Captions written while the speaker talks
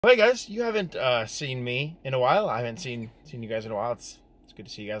Hey guys, you haven't seen me in a while. I haven't seen you guys in a while. It's good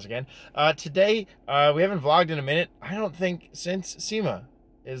to see you guys again. Today we haven't vlogged in a minute. I don't think since SEMA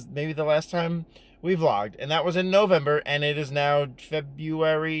is maybe the last time we vlogged, and that was in November, and it is now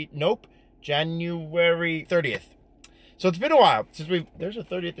January 30th. So it's been a while since there's a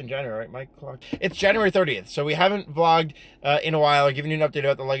 30th in January, right? My clock. It's January 30th, so we haven't vlogged in a while. I've given you an update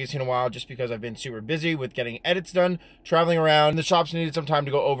about the Legacy in a while just because I've been super busy with getting edits done, traveling around. The shops needed some time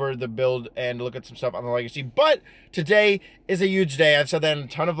to go over the build and look at some stuff on the Legacy. But today is a huge day. I've said that in a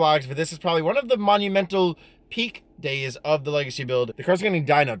ton of vlogs, but this is probably one of the monumental peak days of the Legacy build. The car's getting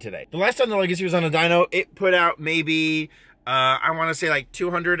dyno today. The last time the Legacy was on a dyno, it put out maybe, I want to say like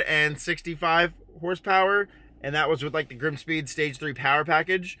 265 horsepower. And that was with like the Grimspeed Stage 3 power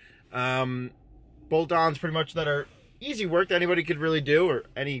package. Bolt-ons pretty much that are easy work that anybody could really do, or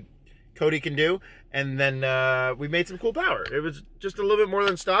any Cody can do. And then we made some cool power. It was just a little bit more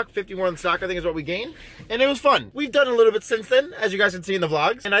than stock, 50 more than stock I think is what we gained. And it was fun. We've done a little bit since then, as you guys can see in the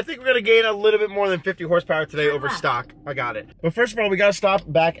vlogs. And I think we're gonna gain a little bit more than 50 horsepower today over stock. I got it. But first of all, we gotta stop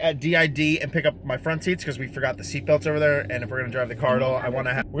back at DID and pick up my front seats because we forgot the seat belts over there. And if we're gonna drive the car at all, we're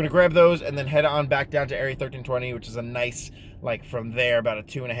gonna grab those and then head on back down to Area 1320, which is a nice, like from there, about a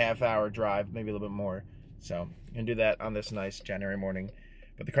 2.5 hour drive, maybe a little bit more. So I'm gonna do that on this nice January morning.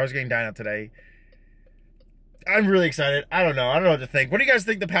 But the car's getting dyno today. I'm really excited. I don't know what to think. What do you guys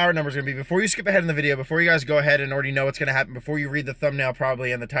think the power number is going to be? Before you skip ahead in the video, before you guys go ahead and already know what's going to happen, before you read the thumbnail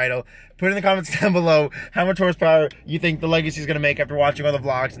probably and the title, put in the comments down below how much horsepower you think the Legacy is going to make after watching all the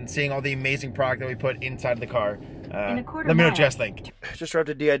vlogs and seeing all the amazing product that we put inside of the car. Let me know what you guys think. Just arrived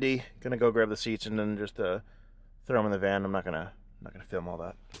at DID. Gonna go grab the seats and then just throw them in the van. I'm not gonna film all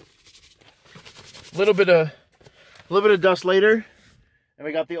that. A little bit of dust later, and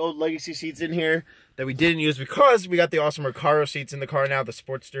we got the old Legacy seats in here that we didn't use because we got the awesome Recaro seats in the car now, the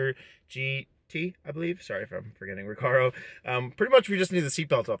Sportster GT, I believe. Sorry if I'm forgetting Recaro. Pretty much we just need the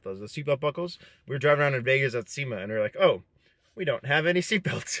seatbelts off those, the seatbelt buckles. We were driving around in Vegas at SEMA and we were like, oh, we don't have any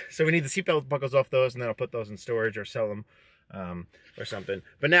seatbelts. So we need the seatbelt buckles off those, and then I'll put those in storage or sell them or something.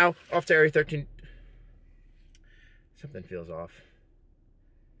 But now, off to Area 13. Something feels off.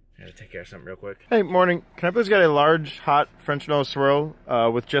 I gotta take care of something real quick. Hey, morning. Can I please get a large, hot French vanilla swirl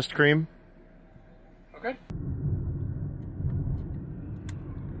with just cream? Okay.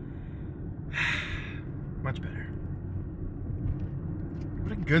 Much better.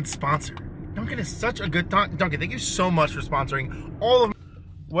 What a good sponsor. Dunkin' is such a good Dunkin'. Thank you so much for sponsoring all of.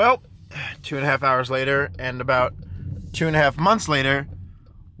 Well, 2.5 hours later, and about 2.5 months later,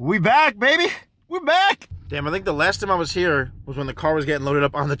 we back, baby. We're back. Damn, I think the last time I was here was when the car was getting loaded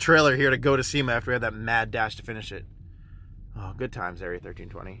up on the trailer here to go to SEMA after we had that mad dash to finish it. Oh, good times, Area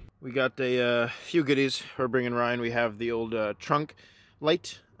 1320. We got a few goodies. We're bringing Ryan. We have the old trunk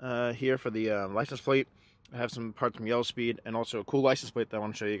light here for the license plate. I have some parts from Yellow Speed and also a cool license plate that I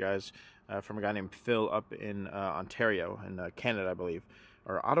want to show you guys from a guy named Phil up in Ontario, in Canada, I believe.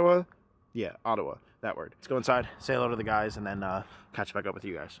 Or Ottawa? Yeah, Ottawa, that word. Let's go inside, say hello to the guys, and then catch back up with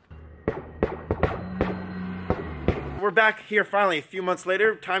you guys. We're back here finally a few months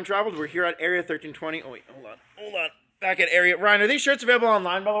later. Time traveled. We're here at Area 1320. Oh, wait, hold on. Back at Area. Ryan, are these shirts available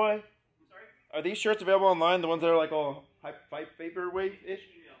online, by the way? I'm sorry? Are these shirts available online? The ones that are like all vaporwave-ish?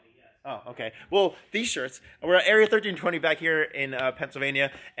 Oh, okay. Well, these shirts. We're at Area 1320 back here in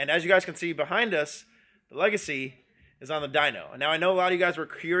Pennsylvania. And as you guys can see behind us, the Legacy is on the dyno. Now, I know a lot of you guys were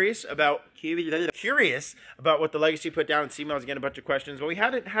curious about what the Legacy put down in SEMA. I was getting a bunch of questions, but we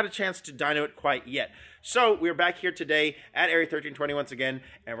hadn't had a chance to dyno it quite yet. So we're back here today at Area 1320 once again,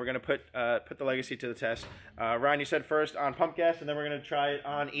 and we're gonna put the Legacy to the test. Ryan, you said first on pump gas, and then we're gonna try it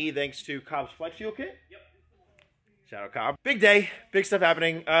on E thanks to Cobb's Flex Fuel Kit. Yep. Shout out Cobb. Big day, big stuff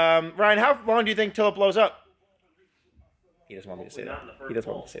happening. Ryan, how long do you think till it blows up? He doesn't want me to say that. He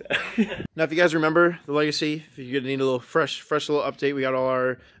doesn't want me to say that. Now, if you guys remember the Legacy, if you're gonna need a little fresh little update, we got all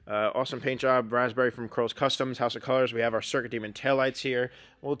our awesome paint job, Raspberry from Crow's Customs, House of Colors. We have our Circuit Demon taillights here.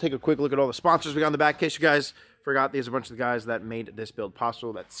 We'll take a quick look at all the sponsors we got on the back. In case you guys forgot, these are a bunch of the guys that made this build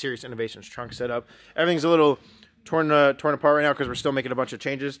possible. That Serious Innovations trunk setup. Everything's a little torn apart right now because we're still making a bunch of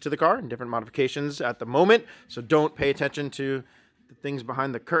changes to the car and different modifications at the moment. So don't pay attention to the things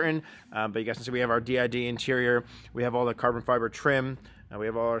behind the curtain, but you guys can see we have our DID interior. We have all the carbon fiber trim. We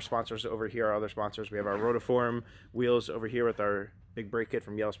have all our sponsors over here, our other sponsors. We have our Rotiform wheels over here with our big brake kit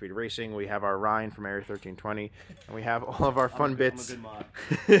from Yellow Speed Racing. We have our Ryan from Area 1320, and we have all of our fun bits.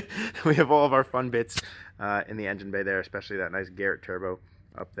 We have all of our fun bits in the engine bay there, especially that nice Garrett turbo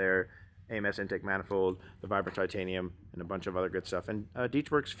up there. AMS intake manifold, the vibrant titanium, and a bunch of other good stuff. And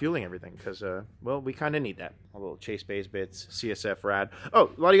Deatschwerks fueling everything because, well, we kind of need that. A little Chase base bits, CSF rad. Oh,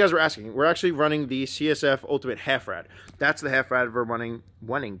 a lot of you guys were asking. We're actually running the CSF Ultimate Half Rad. That's the half rad we're running.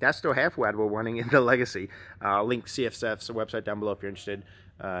 That's the half rad we're running in the Legacy. Link CSF's website down below if you're interested.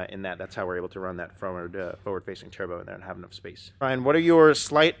 In that. That's how we're able to run that forward-facing turbo in there and have enough space. Ryan, what are your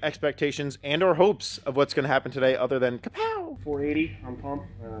slight expectations and or hopes of what's going to happen today other than kapow? 480 on pump,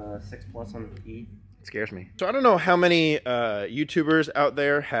 6+ on E. It scares me. So I don't know how many YouTubers out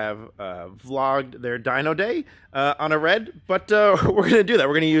there have vlogged their dyno day on a red, but we're going to do that.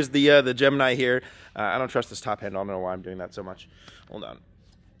 We're going to use the Gemini here. I don't trust this top handle. I don't know why I'm doing that so much. Hold on.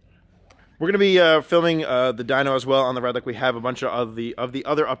 We're going to be filming the dyno as well on the red, like we have a bunch of the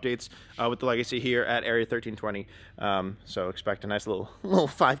other updates with the Legacy here at Area 1320. So expect a nice little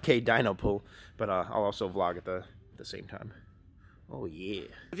 5K dyno pull, but I'll also vlog at the same time. Oh yeah!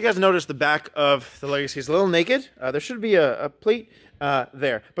 If you guys notice, the back of the Legacy is a little naked. There should be a plate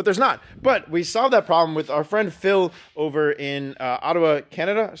there, but there's not. But we solved that problem with our friend Phil over in Ottawa,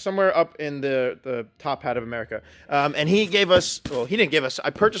 Canada, somewhere up in the top hat of America. And he gave us, well, he didn't give us, I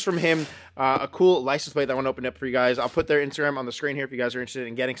purchased from him a cool license plate that I want to open up for you guys. I'll put their Instagram on the screen here if you guys are interested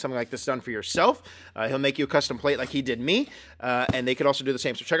in getting something like this done for yourself. He'll make you a custom plate like he did me, and they could also do the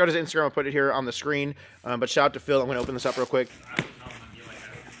same. So check out his Instagram. I'll put it here on the screen. But shout out to Phil. I'm going to open this up real quick.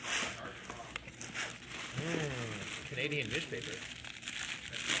 Canadian newspaper.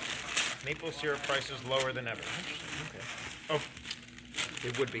 Maple syrup prices lower than ever. Okay. Oh,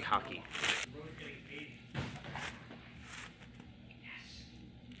 it would be hockey.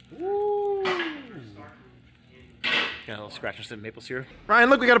 Woo! Got a little scratch instead of maple syrup. Ryan,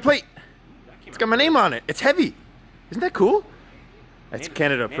 look, we got a plate. It's got my name on it. It's heavy. Isn't that cool? It's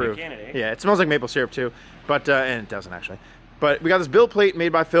Canada approved. Yeah, it smells like maple syrup too, but and it doesn't actually. But we got this build plate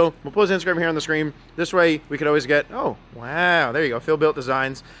made by Phil. We'll put his Instagram here on the screen. This way, we could always get, oh, wow, there you go, Phil Built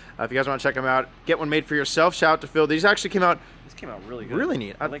Designs. If you guys want to check them out, get one made for yourself. Shout out to Phil. These actually came out. This came out really good. Really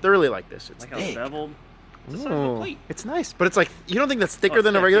neat. I thoroughly like this. It's like how it's beveled. It's the plate. It's nice, but it's like, you don't think that's thicker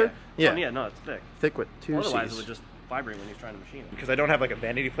than a regular? Yeah. Yeah, no, it's thick. Thick with two C's. Otherwise, it would just vibrate when he's trying to machine it. Because I don't have like a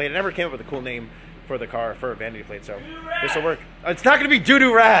vanity plate. I never came up with a cool name for the car for a vanity plate, so this will work. It's not going to be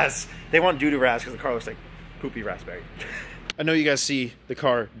doo-doo Raz. They want doo-doo Raz because the car looks like poopy raspberry. I know you guys see the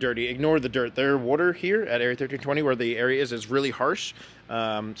car dirty. Ignore the dirt. Their water here at Area 1320, where the area is really harsh.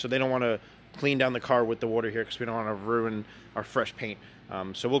 So they don't want to clean down the car with the water here because we don't want to ruin our fresh paint.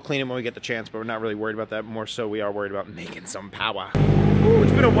 So we'll clean it when we get the chance, but we're not really worried about that. More so, we are worried about making some power. Ooh,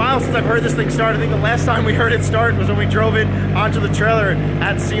 it's been a while since I've heard this thing start. I think the last time we heard it start was when we drove it onto the trailer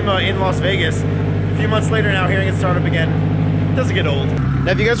at SEMA in Las Vegas. A few months later now, hearing it start up again, it doesn't get old.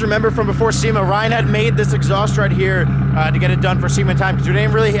 Now, if you guys remember from before SEMA, Ryan had made this exhaust right here to get it done for SEMA in time because we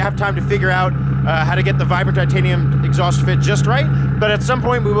didn't really have time to figure out how to get the vibrant titanium exhaust fit just right. But at some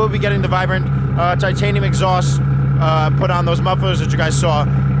point, we will be getting the vibrant titanium exhaust put on those mufflers that you guys saw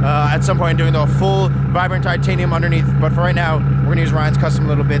at some point, doing the full vibrant titanium underneath. But for right now, we're going to use Ryan's custom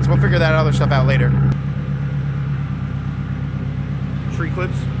little bits. We'll figure that other stuff out later. Tree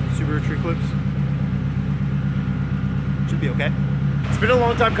clips, Subaru tree clips. Should be okay. It's been a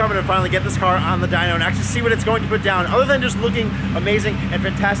long time coming to finally get this car on the dyno and actually see what it's going to put down. Other than just looking amazing and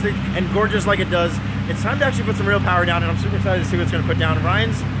fantastic and gorgeous like it does, it's time to actually put some real power down, and I'm super excited to see what it's going to put down.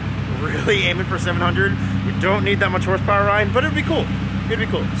 Ryan's really aiming for 700. We don't need that much horsepower, Ryan, but it'd be cool. It'd be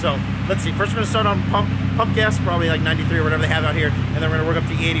cool. So let's see. First, we're going to start on pump gas, probably like 93 or whatever they have out here, and then we're going to work up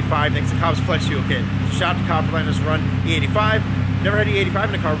to E85 thanks to Cobb's Flex Fuel Kit. So shout out to Cobb for letting us run E85. Never had E85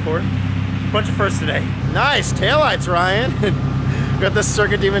 in a car before. Bunch of firsts today. Nice taillights, Ryan. Got the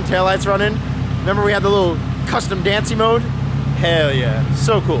Circuit Demon taillights running. Remember we had the little custom dancey mode? Hell yeah,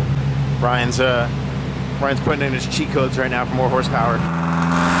 so cool. Ryan's putting in his cheat codes right now for more horsepower.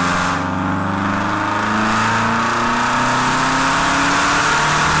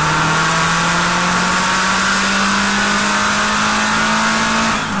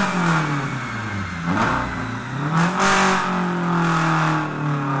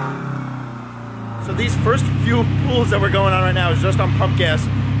 These first few pulls that we're going on right now is just on pump gas.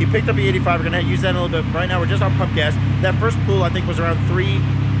 He picked up E85. We're going to use that in a little bit. Right now, we're just on pump gas. That first pull, I think, was around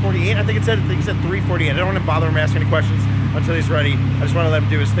 348. I think he said 348. I don't want to bother him asking any questions until he's ready. I just want to let him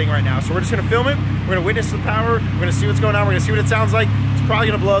do his thing right now. So we're just going to film it. We're going to witness the power. We're going to see what's going on. We're going to see what it sounds like. It's probably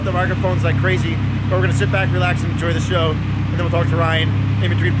going to blow out the microphones like crazy, but we're going to sit back, relax, and enjoy the show. And then we'll talk to Ryan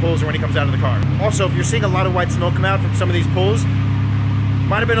in between pulls or when he comes out of the car. Also, if you're seeing a lot of white smoke come out from some of these pulls,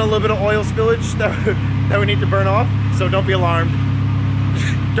 might have been a little bit of oil spillage that we need to burn off, so don't be alarmed.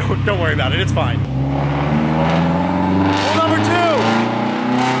 don't worry about it, it's fine. Pull number 2!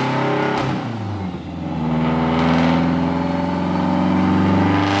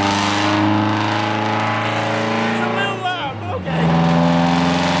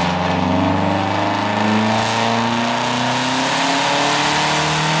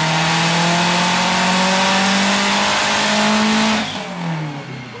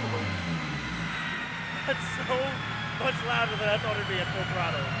 at full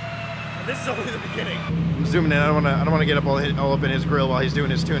throttle. And this is only the beginning. I'm zooming in. I don't want to get up all up in his grill while he's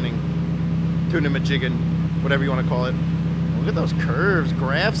doing his tuning majigging, whatever you want to call it. Look at those curves,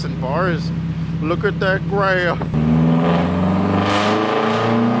 graphs, and bars. Look at that graph.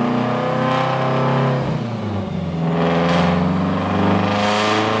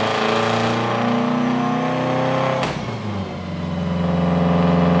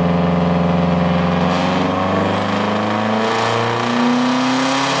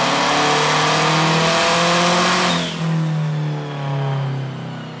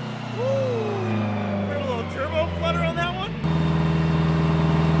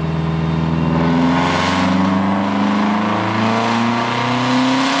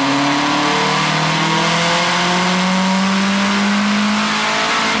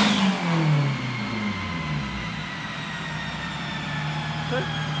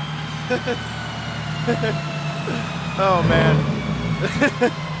 Oh man.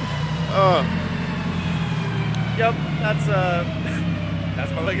 Oh. Yep,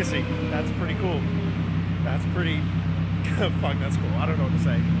 that's my Legacy. That's pretty cool. That's pretty fuck, that's cool. I don't know what to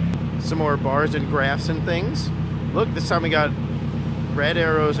say. Some more bars and graphs and things. Look, this time we got red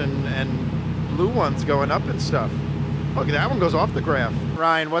arrows and blue ones going up and stuff. Look, that one goes off the graph.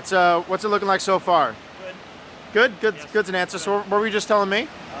 Ryan, what's it looking like so far? Good? Good? Yes. Good's an answer. So what were you just telling me?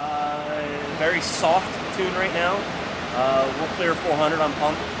 Very soft tune right now. We'll clear 400 on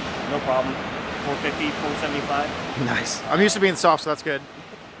pump, no problem. 450, 475. Nice. I'm used to being soft, so that's good.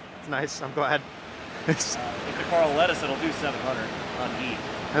 It's nice. I'm glad. If the car will let us, it'll do 700 on E.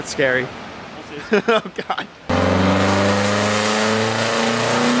 That's scary. We'll see. Oh God.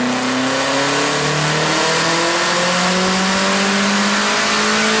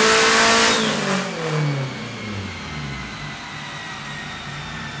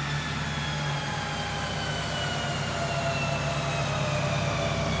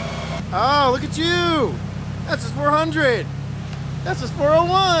 Oh, look at you! That's his 400! That's his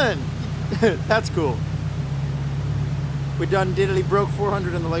 401! That's cool. We done diddly broke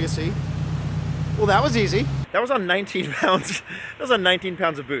 400 in the Legacy. Well, that was easy. That was on 19 pounds. That was on 19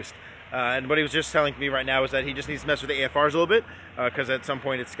 pounds of boost. And what he was just telling me right now is that he just needs to mess with the AFRs a little bit, because at some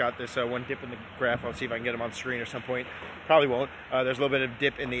point it's got this one dip in the graph. I'll see if I can get him on screen at some point. Probably won't. There's a little bit of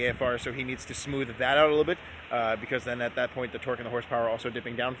dip in the AFR, so he needs to smooth that out a little bit, because then at that point the torque and the horsepower are also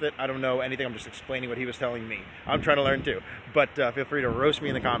dipping down with it. I don't know anything. I'm just explaining what he was telling me. I'm trying to learn too, but feel free to roast me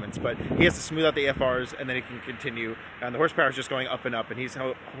in the comments. But he has to smooth out the AFRs, and then he can continue. And the horsepower is just going up and up, and he's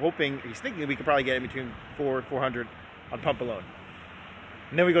thinking we could probably get in between 400 on pump alone.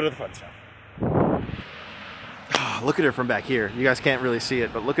 And then we go to the fun stuff. Oh, look at her from back here. You guys can't really see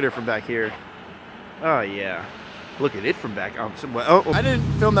it, but look at her from back here. Oh yeah, look at it from back. Oh, I didn't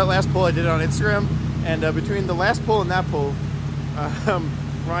film that last pull. I did it on Instagram, and between the last pull and that pull,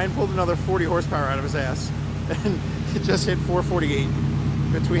 Ryan pulled another 40 horsepower out of his ass, and it just hit 448.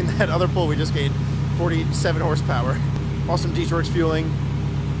 Between that other pull, we just gained 47 horsepower. Awesome Deatschwerks fueling,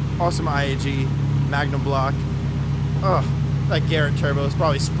 awesome IAG, Magnum block. Oh. That Garrett turbo is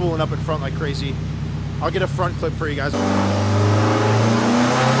probably spooling up in front like crazy. I'll get a front clip for you guys.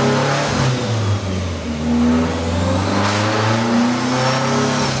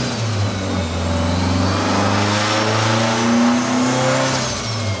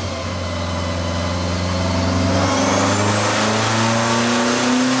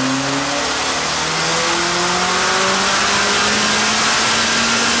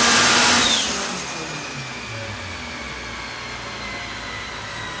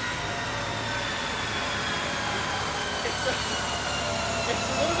 It's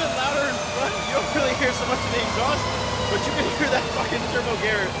a little bit louder in front. You don't really hear so much of the exhaust, but you can hear that fucking turbo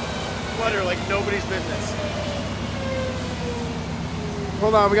Garrett flutter like nobody's business.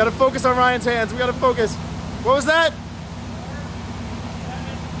 Hold on, we gotta focus on Ryan's hands. We gotta focus. What was that?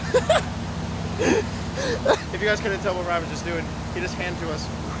 If you guys couldn't tell what Ryan was just doing, he just handed to us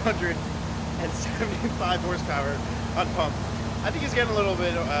 175 horsepower on pump. I think he's getting a little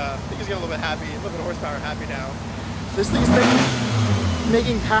bit. Happy, a little bit of horsepower happy now. This thing's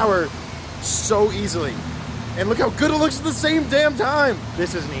making power so easily, and look how good it looks at the same damn time.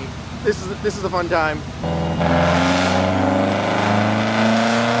 This is neat. This is a fun time.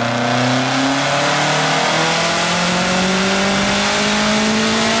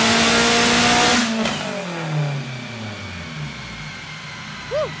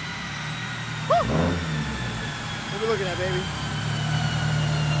 Woo! Woo! What are we looking at, baby?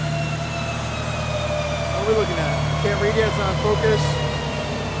 What are we looking at? Can't read yet, it's not on focus.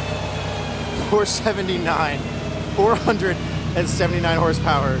 479. 479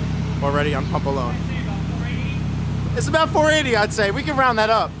 horsepower already on pump alone. It's about 480, I'd say. We can round that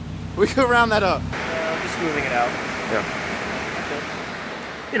up. We could round that up. Just smoothing it out. Yeah.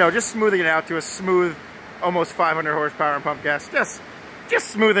 You know, just smoothing it out to a smooth, almost 500 horsepower in pump gas. Just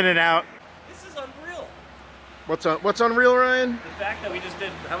smoothing it out. This is unreal. What's unreal, Ryan? The fact that we just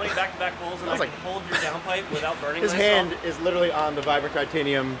did how many back-to-back pulls and I like, can hold your downpipe without burning his myself? hand is literally on the Vibrant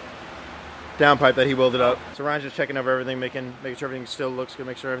Titanium downpipe that he welded up. So Ryan's just checking over everything, making sure everything still looks good,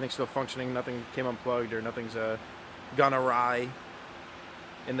 make sure everything's still functioning, nothing came unplugged or nothing's gone awry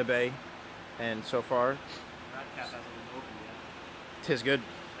in the bay. And so far, That cap hasn't been opened yet. tis good.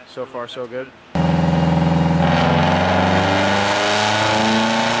 So far, so good.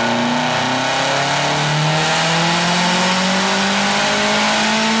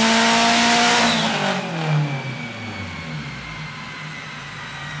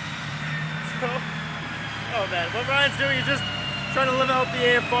 Oh man, what Ryan's doing is just trying to level out the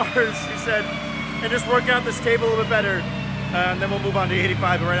AFRs, he said, and just work out this table a little bit better. And then we'll move on to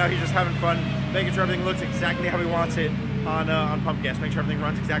 85, but right now he's just having fun, making sure everything looks exactly how he wants it on pump gas, make sure everything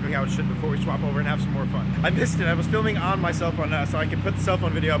runs exactly how it should before we swap over and have some more fun. I missed it, I was filming on my cell phone so I could put the cell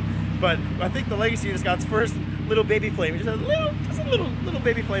phone video up, but I think the Legacy just got its first little baby flame, just a little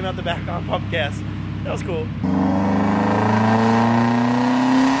baby flame out the back on pump gas. That was cool.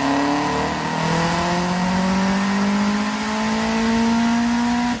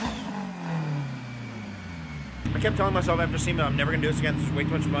 I kept telling myself after SEMA, I'm never gonna do this again. This is way too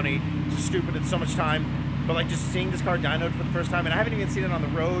much money. It's stupid. It's so much time. But like just seeing this car dynoed for the first time, and I haven't even seen it on the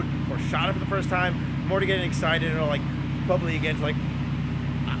road or shot it for the first time. More to getting excited and like bubbly again. To like,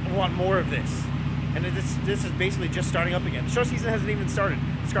 I want more of this. And this is basically just starting up again. The show season hasn't even started.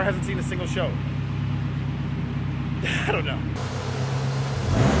 This car hasn't seen a single show. I don't know.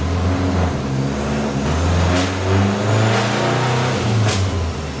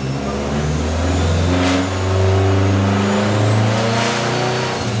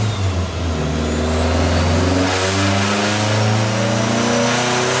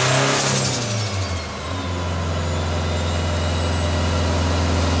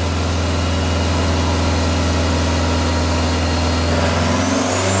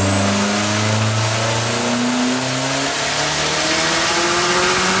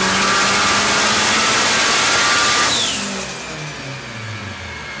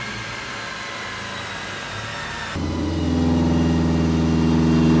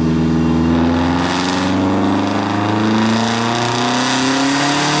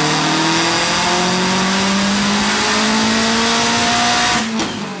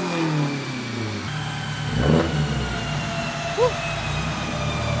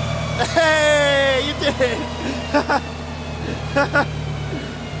 Hey, you did it!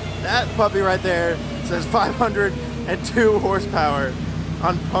 That puppy right there says 502 horsepower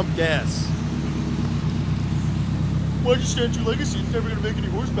on pump gas. Why'd you stand your Legacy? It's never gonna make any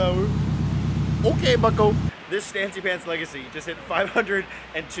horsepower. Okay, bucko. This Stancy Pants Legacy just hit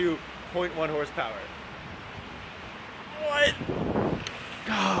 502.1 horsepower. What?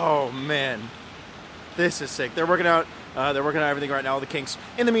 Oh man, this is sick. They're working out everything right now, all the kinks.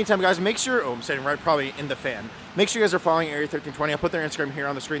 In the meantime, guys, make sure, I'm sitting right probably in the fan. Make sure you guys are following Area 1320. I'll put their Instagram here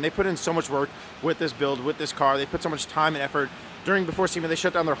on the screen. They put in so much work with this build, with this car. They put so much time and effort. Before SEMA, they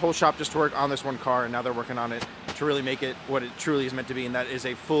shut down their whole shop just to work on this one car, and now they're working on it to really make it what it truly is meant to be, and that is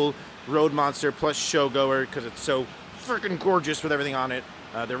a full road monster plus show goer, because it's so freaking gorgeous with everything on it.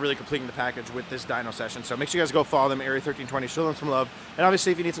 They're really completing the package with this dyno session. So make sure you guys go follow them, Area 1320, show them some love. And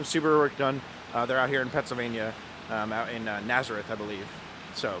obviously, if you need some Subaru work done, they're out here in Pennsylvania, out in Nazareth, I believe.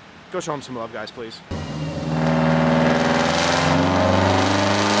 So go show them some love, guys, please.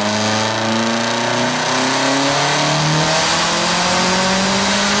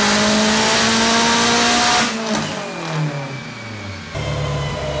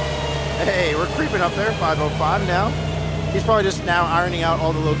 Hey, we're creeping up there, 505 now. He's probably just now ironing out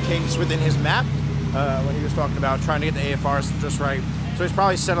all the little kinks within his map when he was talking about trying to get the AFRs just right. So he's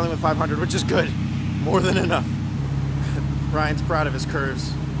probably settling with 500, which is good. More than enough. Ryan's proud of his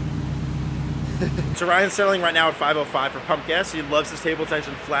curves. So Ryan's settling right now at 505 for pump gas. He loves his table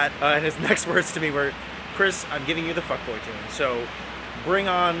tension flat. And his next words to me were, Chris, I'm giving you the fuckboy tune. So bring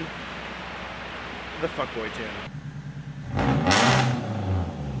on the fuckboy tune.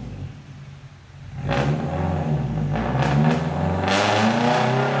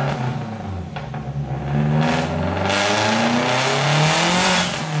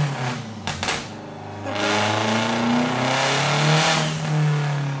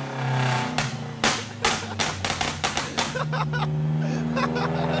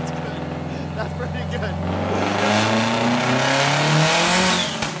 That's good. That's pretty good.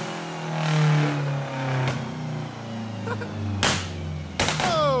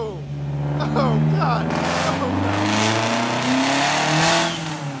 Oh, God. Oh, no.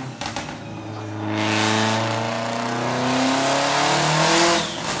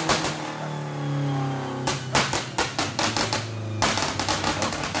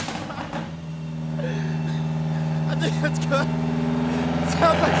 I think that's good. It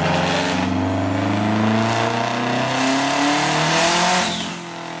sounds like something.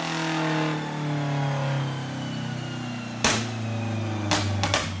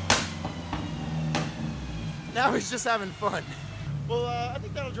 Now he's just having fun. Well, I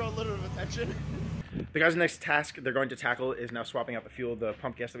think that'll draw a little bit of attention. The guy's next task they're going to tackle is now swapping out the fuel, the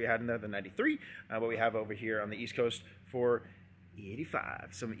pump gas that we had in there, the 93, what we have over here on the East Coast for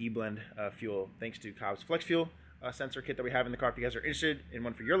E85, some E-blend fuel, thanks to Cobb's Flex Fuel sensor kit that we have in the car. If you guys are interested in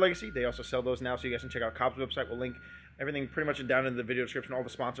one for your Legacy, they also sell those now, so you guys can check out Cobb's website. We'll link everything pretty much down in the video description, all the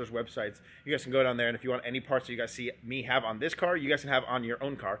sponsors' websites. You guys can go down there, and if you want any parts that you guys see me have on this car, you guys can have on your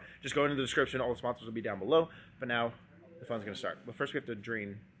own car. Just go into the description. All the sponsors will be down below. But now, the fun's going to start. But first, we have to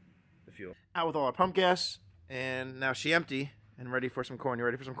drain the fuel. Out with all our pump gas, and now she empty and ready for some corn. You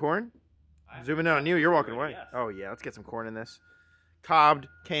ready for some corn? Zooming in on you. You're walking away. Yes. Oh, yeah. Let's get some corn in this. Cobbed,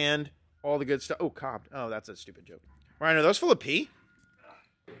 canned, all the good stuff. Oh, cobbed. Oh, that's a stupid joke. Ryan, are those full of pee?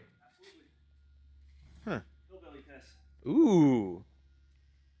 Huh. Ooh.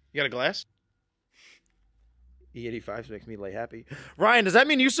 You got a glass? E85 makes me lay happy. Ryan, does that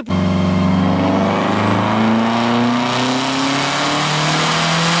mean you support...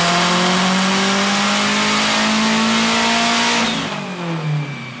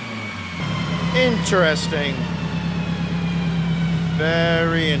 Interesting.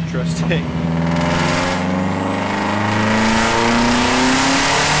 Very interesting.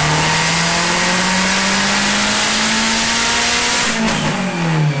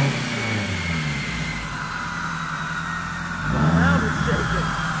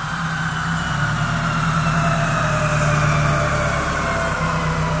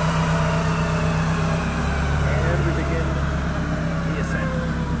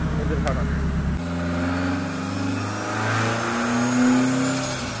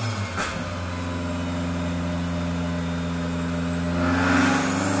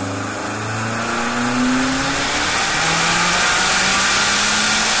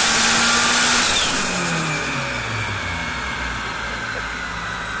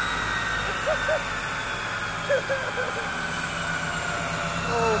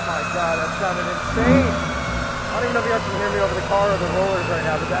 Oh my god, that sounded insane. I don't even know if you guys can hear me over the car or the rollers right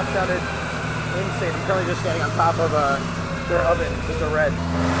now, but that sounded insane. I'm currently just standing on top of their oven with the red.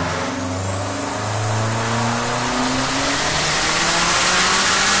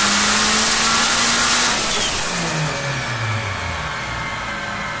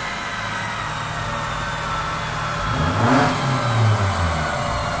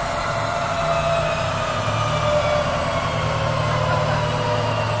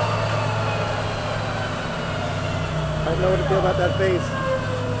 I don't know what to feel about that face.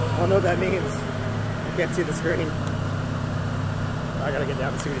 I don't know what that means. I can't see the screen. I gotta get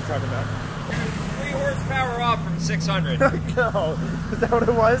down and see what he's talking about. 3 horsepower off from 600. No. Is that what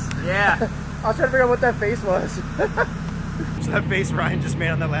it was? Yeah. I was trying to figure out what that face was. So that face Ryan just made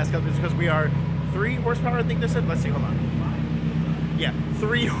on that last couple is because we are 3 horsepower, I think they said. Let's see, hold on. Yeah,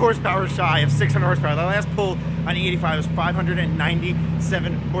 3 horsepower shy of 600 horsepower. The last pull on E85 was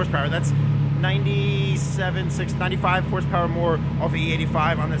 597 horsepower. That's 95 horsepower more off of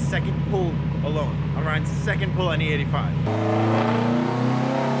E85 on the second pull alone. On Ryan's second pull on E85.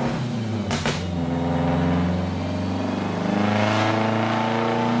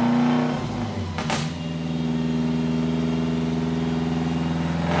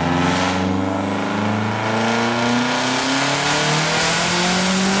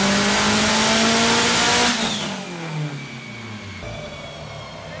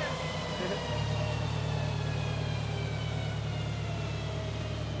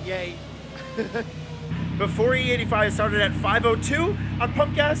 Yay. Before E85 started at 502 on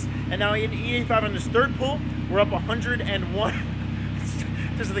pump gas, and now in E85 on this third pull, we're up 101.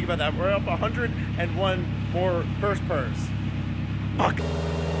 Just to think about that, we're up 101 more horsepower. Fuck.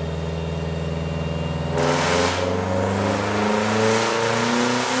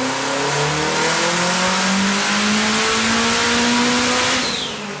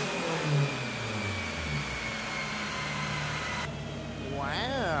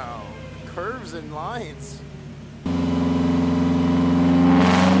 Wow, curves and lines.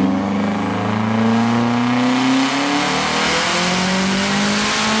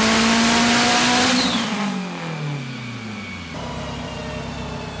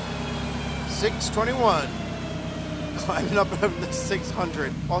 $621. climbing up the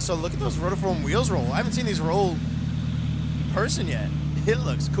 600. Also, look at those Rotiform wheels roll. I haven't seen these roll in person yet. It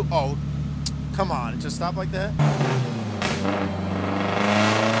looks cool. Oh, come on. It just stopped like that?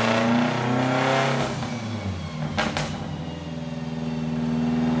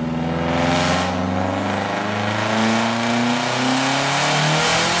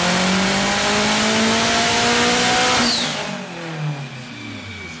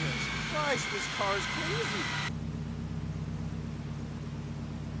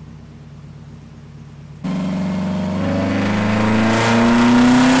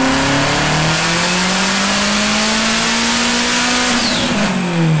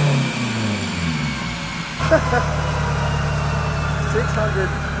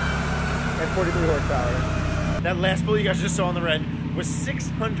 643 horsepower. That last pull you guys just saw on the red was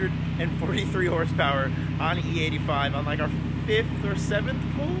 643 horsepower on E85 on like our 5th or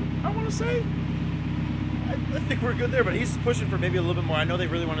 7th pull, I want to say. I think we're good there, but he's pushing for maybe a little bit more. I know they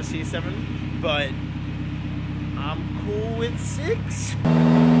really want to see 7, but I'm cool with 6.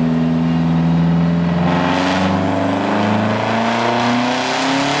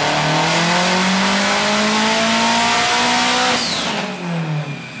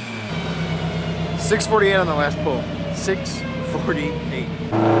 $648 on the last pull.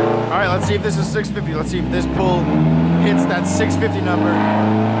 $648. All right, let's see if this is 650. Let's see if this pull hits that 650 number.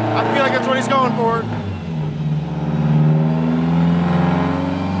 I feel like that's what he's going for.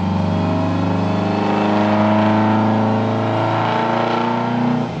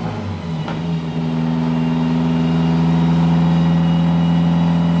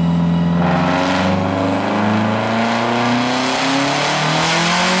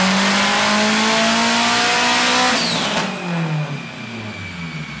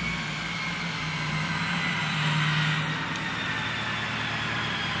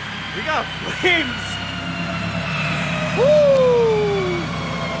 We got flames! Woo!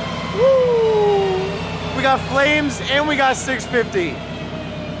 Woo! We got flames and we got 650.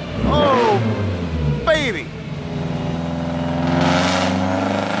 Oh, baby!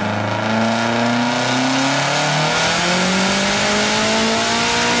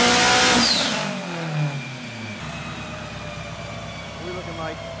 What are we looking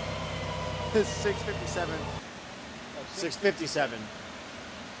like? This is 657. 657.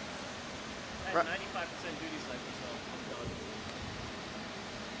 I had 95% duty cycle, so I'm done.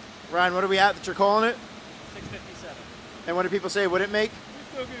 Ryan, what are we at that you're calling it? 657. And what do people say? Would it make?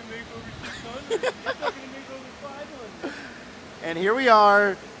 It's still gonna make over 600. It's still gonna make over 500. And here we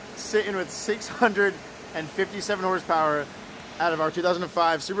are, sitting with 657 horsepower out of our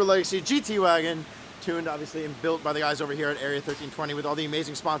 2005 Subaru Legacy GT wagon, tuned obviously and built by the guys over here at Area 1320 with all the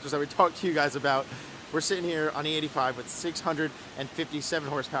amazing sponsors that we talked to you guys about. We're sitting here on E85 with 657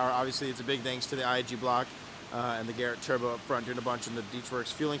 horsepower. Obviously, it's a big thanks to the IAG block and the Garrett turbo up front doing a bunch, and the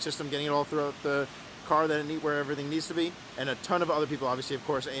Deatschwerks fueling system getting it all throughout the car where everything needs to be, and a ton of other people. Obviously, of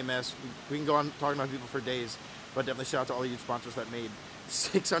course, AMS. We can go on talking about people for days, but definitely shout out to all the huge sponsors that made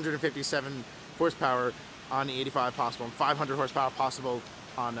 657 horsepower on the E85 possible and 500 horsepower possible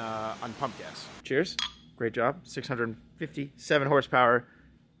on pump gas. Cheers. Great job. 657 horsepower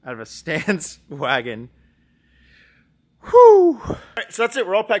out of a Stance wagon. Whew. All right, so that's it.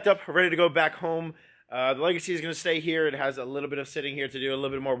 We're all packed up. We're ready to go back home. The Legacy is going to stay here. It has a little bit of sitting here to do, a little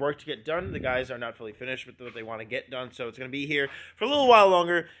bit more work to get done. The guys are not fully finished with what they want to get done, so it's going to be here for a little while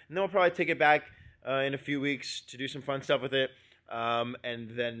longer, and then we'll probably take it back in a few weeks to do some fun stuff with it. And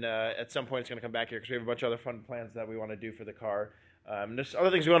then at some point it's going to come back here because we have a bunch of other fun plans that we want to do for the car. There's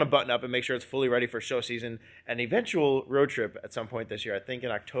other things we want to button up and make sure it's fully ready for show season and eventual road trip at some point this year. I think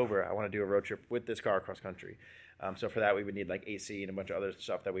in October I want to do a road trip with this car across country. So for that we would need like AC and a bunch of other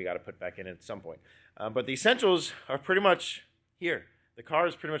stuff that we got to put back in at some point. But the essentials are pretty much here. The car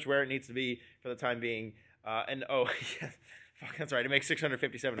is pretty much where it needs to be for the time being. And oh, yeah, fuck, that's right. It makes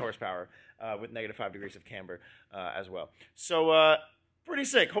 657 horsepower with -5 degrees of camber as well. So pretty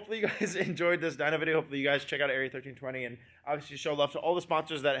sick. Hopefully you guys enjoyed this dyno video. Hopefully you guys check out Area 1320 and obviously show love to all the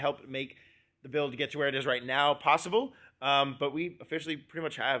sponsors that helped make the build get to where it is right now possible. But we officially pretty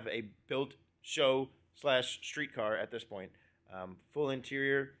much have a built show / street car at this point. Full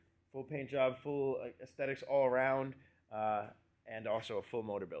interior, full paint job, full aesthetics all around, and also a full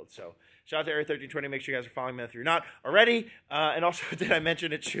motor build. So shout out to Area 1320. Make sure you guys are following me if you're not already. And also, did I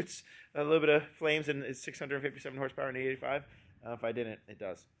mention it shoots a little bit of flames and it's 657 horsepower in the 85? If I didn't, it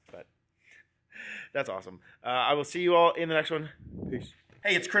does. But that's awesome. I will see you all in the next one. Peace.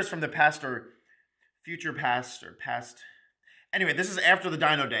 Hey, it's Chris from the past or future past or past. Anyway, this is after the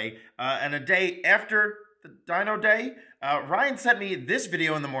dyno day. And a day after the dyno day, Ryan sent me this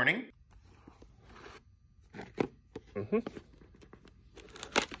video in the morning.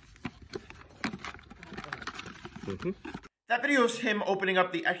 That video is him opening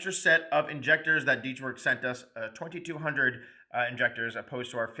up the extra set of injectors that Deatschwerks sent us, 2200 injectors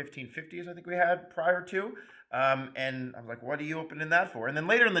opposed to our 1550s I think we had prior to. And I was like, what are you opening that for? And then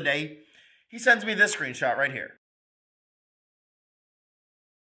later in the day, he sends me this screenshot right here.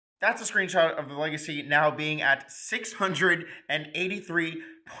 That's a screenshot of the Legacy now being at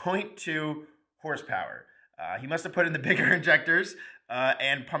 683.2 horsepower. He must have put in the bigger injectors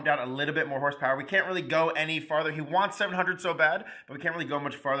and pumped out a little bit more horsepower. We can't really go any farther. He wants 700 so bad, but we can't really go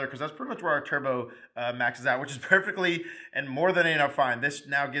much farther because that's pretty much where our turbo maxes out, which is perfectly and more than enough fine. This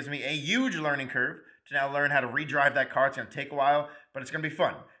now gives me a huge learning curve to now learn how to redrive that car. It's going to take a while, but it's going to be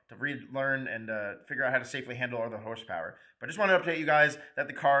fun to relearn and figure out how to safely handle all the horsepower. But I just wanted to update you guys that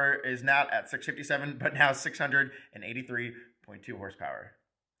the car is not at 657, but now 683.2 horsepower.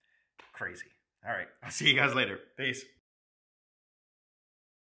 Crazy. All right, I'll see you guys later. Peace.